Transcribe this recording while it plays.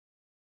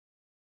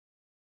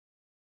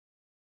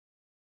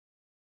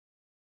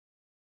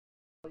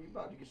you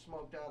about to get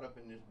smoked out up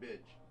in this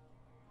bitch.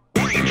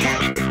 Brain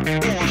trust,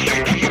 going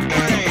straight to your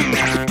brain.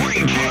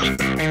 Brain trust,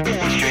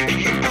 going straight to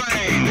your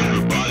brain.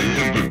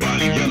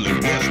 Everybody yelling,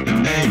 what's the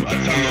name? I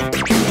tell them,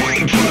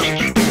 brain trust,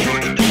 keep it true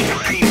to the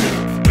strain.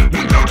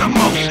 We grow the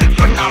most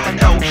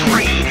phenomenal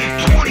tree.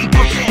 20%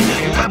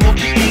 level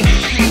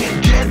THC,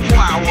 dead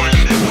flowers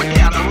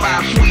without a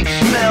live sweet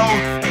smell.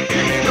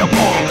 The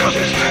ball, cause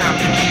it's time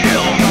to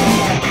chill.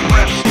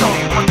 Rep stunk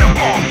on the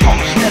wrong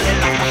pump, smelling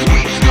like a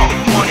sweet skunk.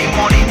 Money,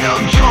 money, no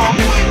junk.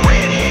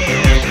 Red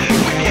hairs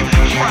with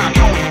them dry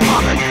cones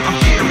popping. I'm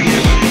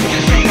serious,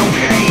 this ain't no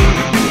game.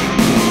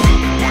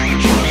 Brain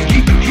trust,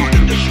 keep it true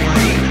to the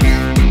strain.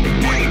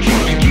 Brain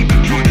trust, keep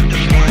it true to the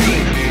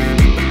strain.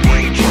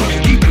 Brain trust,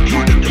 keep it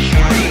true to the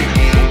strain.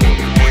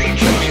 Brain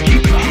trust,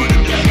 keep it true to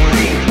the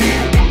strain.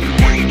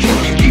 Brain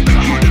trust, keep it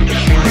true to the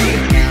strain.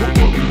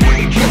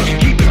 Brain trust,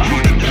 keep it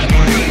true to the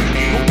strain.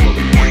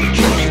 Brain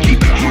trust, keep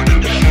it true to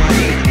the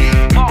strain.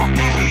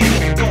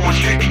 Going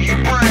straight to your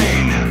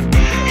brain.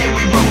 And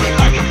we roll it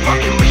like a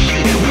fucking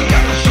machine. We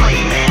got the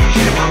Slayman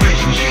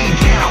ThaTerrorWristDJ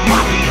down,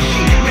 mafia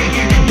scene,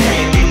 making it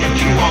dank in the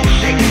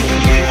 206.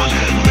 Since we was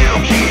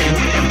little kids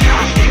with them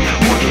joysticks,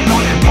 working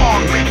on that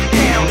bar rips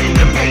down in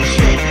the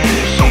basement.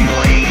 So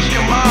blaze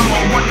your mama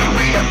wonder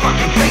where your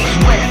fucking face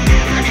went.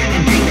 Back in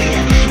the day we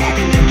had to smoke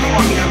in the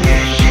dark. Now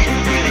that shit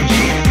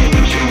legit and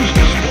we choose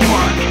to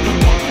sport.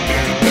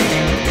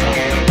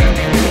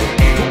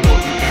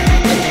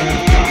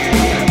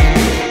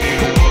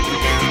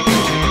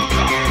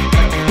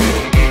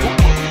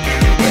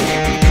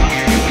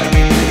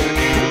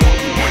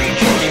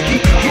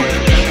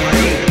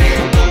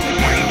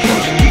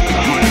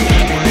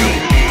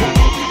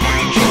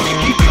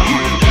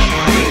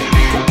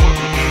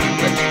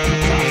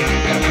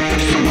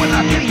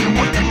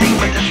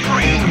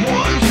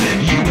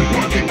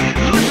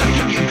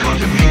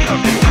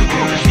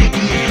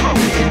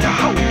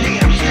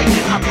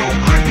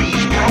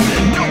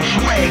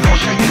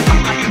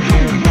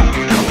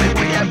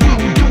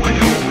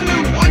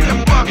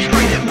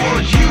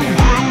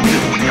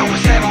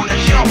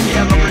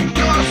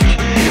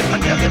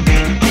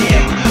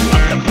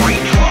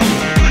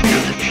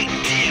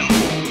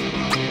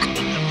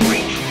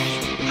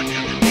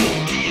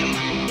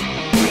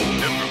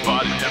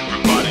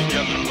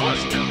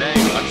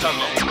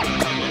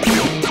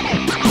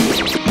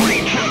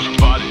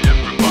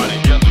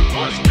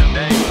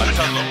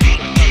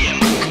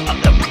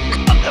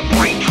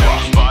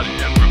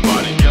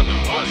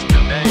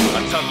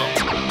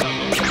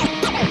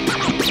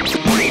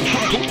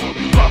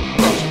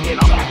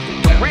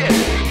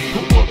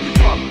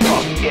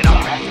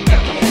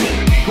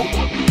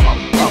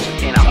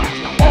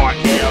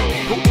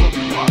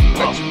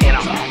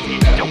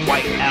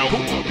 Whiteout,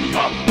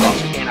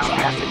 and I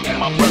pass it to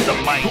my brother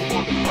Mike,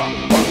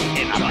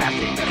 and I pass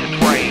it to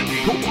Dre,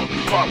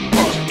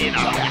 and I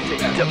pass it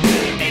to me,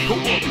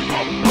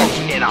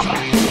 and I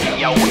pass it to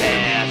your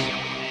ass.